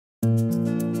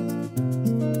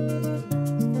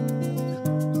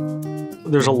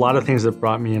There's a lot of things that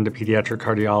brought me into pediatric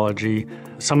cardiology.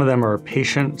 Some of them are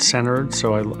patient-centered,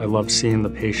 so I love seeing the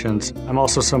patients. I'm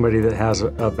also somebody that has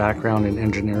a background in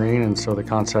engineering, and so the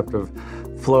concept of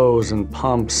flows and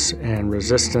pumps and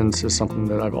resistance is something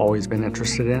that I've always been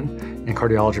interested in, and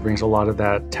cardiology brings a lot of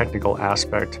that technical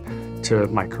aspect to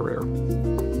my career.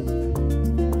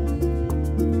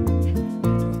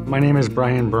 My name is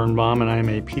Birnbaum, and I'm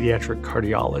a pediatric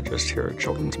cardiologist here at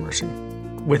Children's Mercy.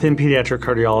 Within pediatric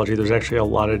cardiology, there's actually a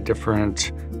lot of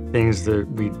different things that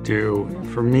we do.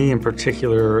 For me in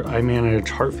particular, I manage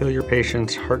heart failure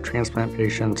patients, heart transplant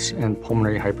patients, and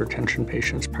pulmonary hypertension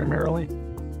patients primarily.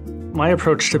 My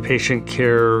approach to patient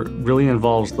care really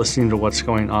involves listening to what's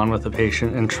going on with the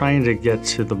patient and trying to get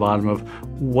to the bottom of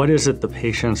what is it the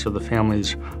patients or the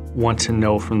families want to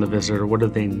know from the visit, or what do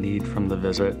they need from the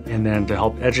visit, and then to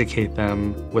help educate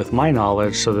them with my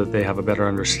knowledge so that they have a better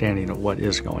understanding of what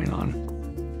is going on.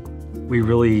 We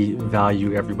really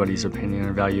value everybody's opinion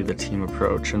and value the team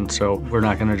approach, and so we're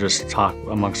not going to just talk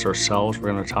amongst ourselves.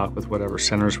 We're going to talk with whatever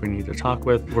centers we need to talk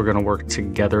with. We're going to work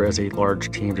together as a large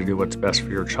team to do what's best for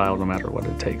your child, no matter what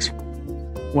it takes.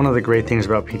 One of the great things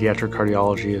about pediatric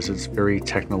cardiology is it's very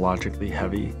technologically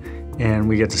heavy, and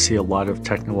we get to see a lot of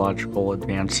technological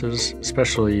advances,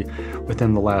 especially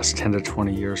within the last 10 to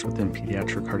 20 years within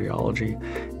pediatric cardiology.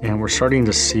 And we're starting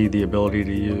to see the ability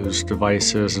to use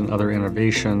devices and other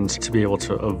innovations to be able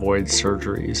to avoid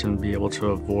surgeries and be able to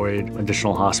avoid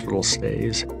additional hospital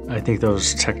stays. I think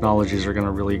those technologies are going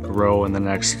to really grow in the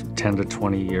next 10 to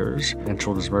 20 years, and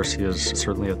Children's Mercy is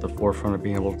certainly at the forefront of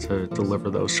being able to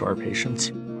deliver those to our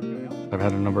patients. I've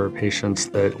had a number of patients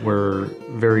that were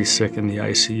very sick in the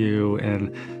ICU,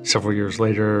 and several years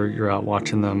later, you're out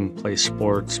watching them play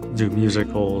sports, do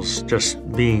musicals, just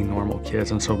being normal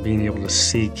kids. And so being able to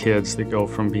see kids that go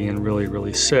from being really,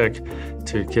 really sick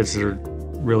to kids that are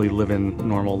really living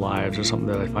normal lives is something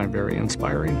that I find very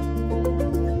inspiring.